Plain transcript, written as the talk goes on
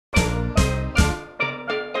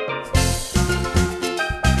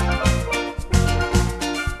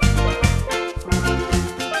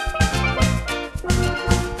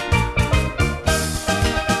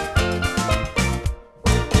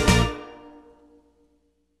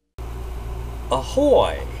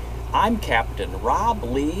Ahoy! I'm Captain Rob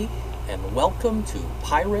Lee, and welcome to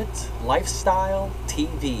Pirate Lifestyle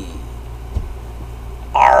TV.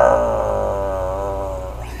 Arrgh!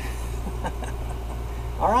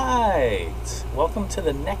 Alright, welcome to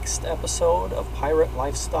the next episode of Pirate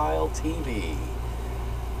Lifestyle TV.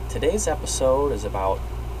 Today's episode is about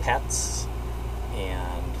pets,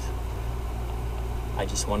 and I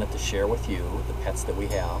just wanted to share with you the pets that we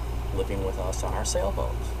have living with us on our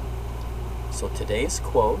sailboat. So today's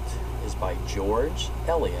quote is by George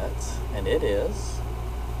Eliot, and it is,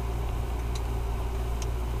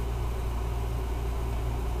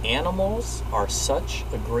 "Animals are such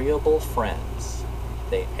agreeable friends.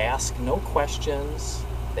 They ask no questions,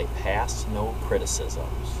 they pass no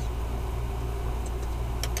criticisms."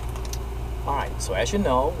 Alright, so as you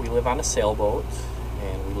know, we live on a sailboat,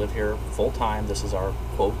 and we live here full-time. This is our,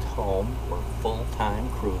 quote, home. We're full-time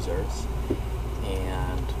cruisers.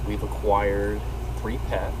 And we've acquired 3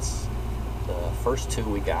 pets. The first 2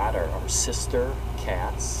 we got are our sister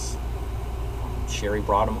cats. Sherry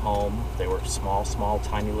brought them home. They were small,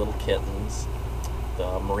 tiny little kittens.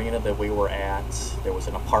 The marina that we were at, there was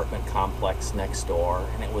an apartment complex next door,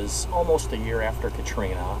 and it was almost a year after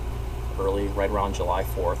Katrina, right around July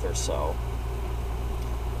 4th or so.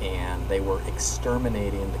 And they were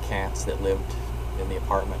exterminating the cats that lived in the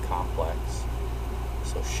apartment complex.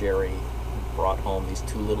 So Sherry brought home these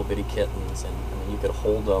 2 little bitty kittens, and I mean, you could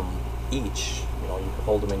hold them each, you could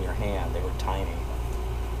hold them in your hand. They were tiny,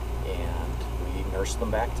 and we nursed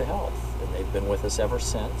them back to health, and they've been with us ever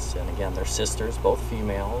since. And again, they're sisters, both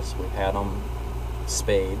females. We've had them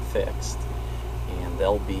spayed, fixed, and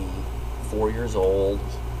they'll be 4 years old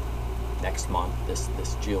next month, this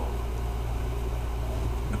June.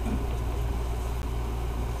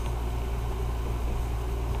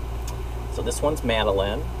 So this one's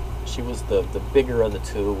Madeline. She was the bigger of the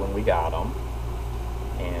 2 when we got them,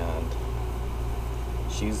 and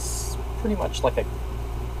she's pretty much like a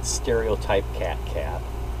stereotype cat.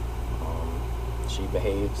 She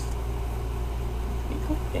behaves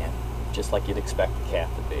just like you'd expect a cat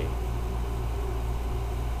to be.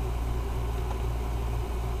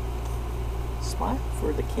 Smile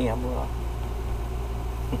for the camera.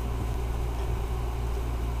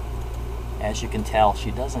 As you can tell,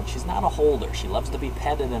 she's not a holder. She loves to be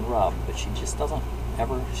petted and rubbed, but she's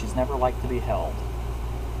never liked to be held.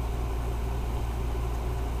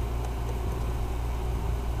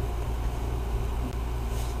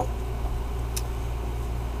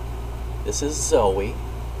 This is Zoe.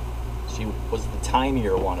 She was the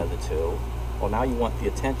tinier one of the 2. Well, now you want the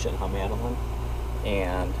attention, huh, Madeline?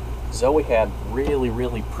 And Zoe had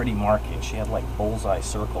really pretty markings. She had like bullseye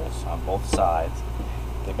circles on both sides.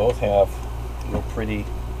 They both have real pretty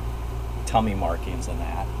tummy markings and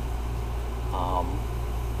that.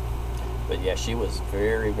 But yeah, she was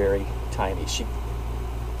very tiny.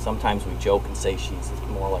 Sometimes we joke and say she's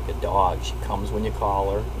more like a dog. She comes when you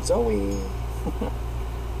call her, Zoe,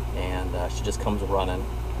 and she just comes running.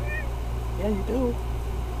 Yeah, you do.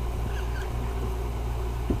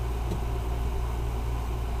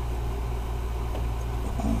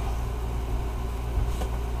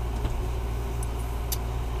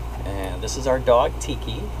 This is our dog,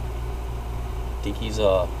 Tiki. Tiki's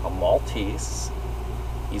a Maltese.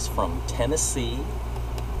 He's from Tennessee,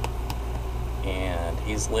 and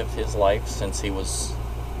he's lived his life since he was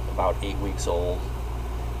about 8 weeks old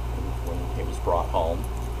when he was brought home.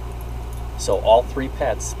 So all 3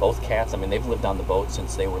 pets, both cats, I mean, they've lived on the boat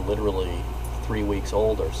since they were literally 3 weeks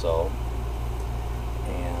old or so.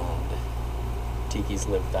 And Tiki's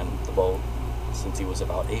lived on the boat since he was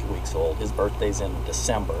about 8 weeks old. His birthday's in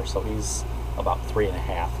December, so he's about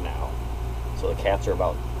 3.5 now. So the cats are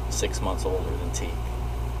about 6 months older than Teak.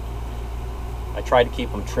 I tried to keep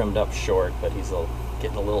him trimmed up short, but he's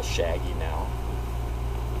getting a little shaggy now.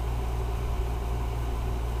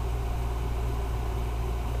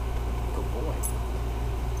 Good boy.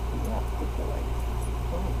 Yeah, good boy.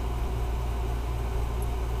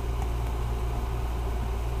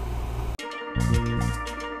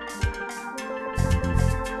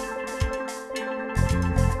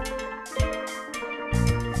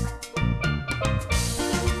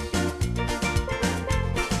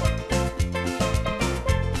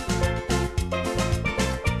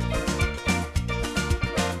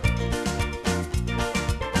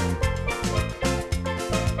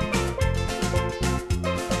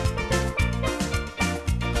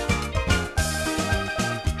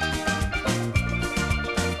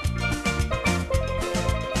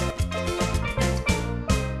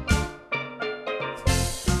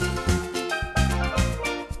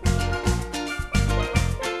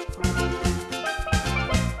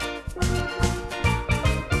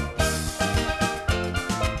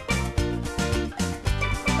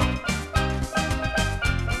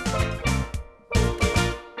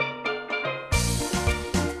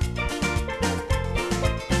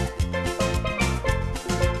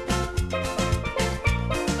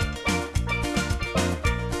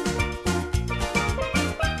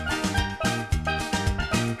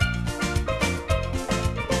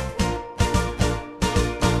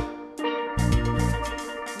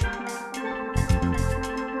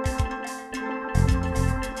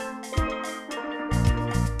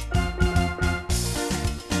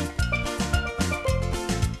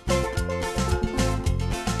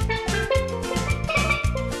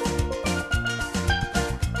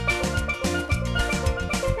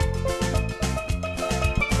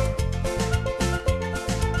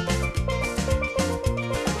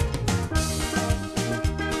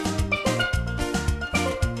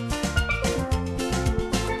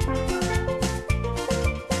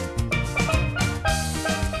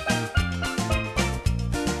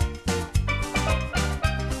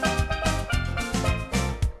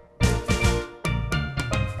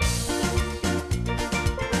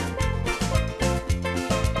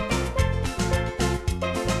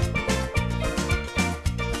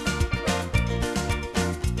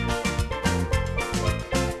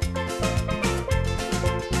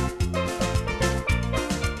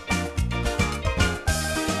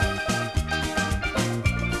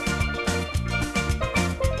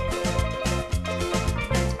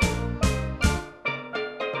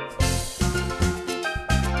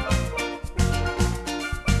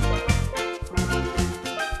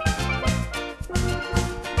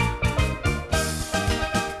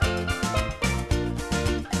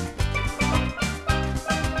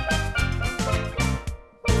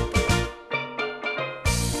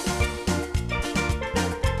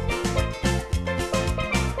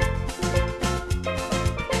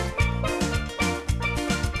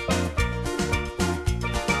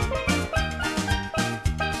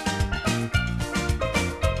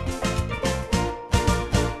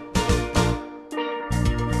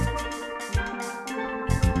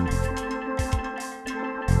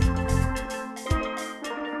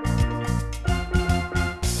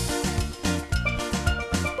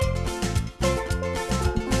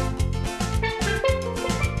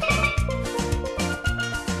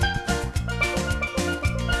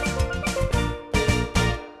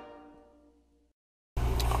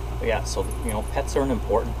 Yeah, so pets are an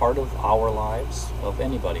important part of our lives, of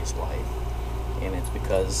anybody's life, and it's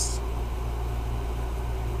because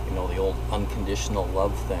the old unconditional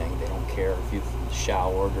love thing. They don't care if you've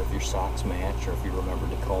showered or if your socks match or if you remember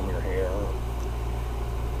to comb your hair or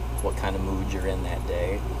what kind of mood you're in that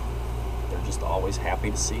day. They're just always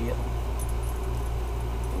happy to see you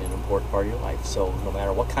and an important part of your life. So no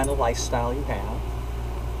matter what kind of lifestyle you have,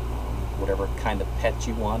 whatever kind of pet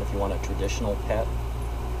you want, if you want a traditional pet,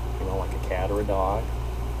 like a cat or a dog,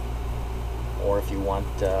 or if you want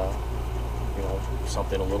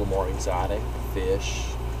something a little more exotic, fish.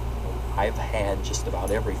 I've had just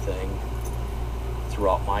about everything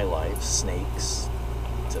throughout my life, snakes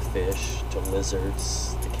to fish to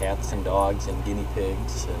lizards to cats and dogs and guinea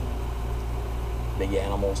pigs and big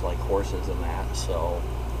animals like horses and that. So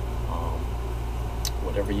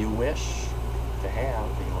whatever you wish to have,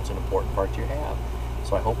 it's an important part you have.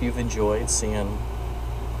 So I hope you've enjoyed seeing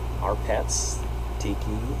our pets, Tiki,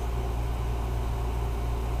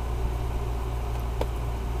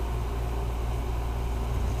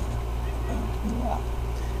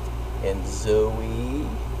 and Zoe,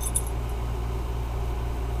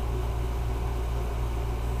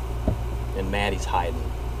 and Maddie's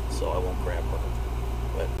hiding, so I won't grab her.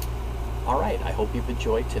 But alright, I hope you've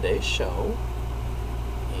enjoyed today's show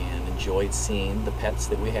and enjoyed seeing the pets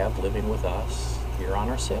that we have living with us here on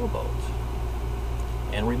our sailboat.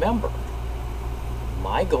 And remember,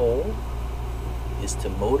 my goal is to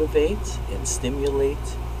motivate and stimulate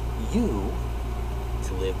you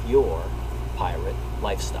to live your pirate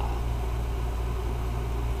lifestyle.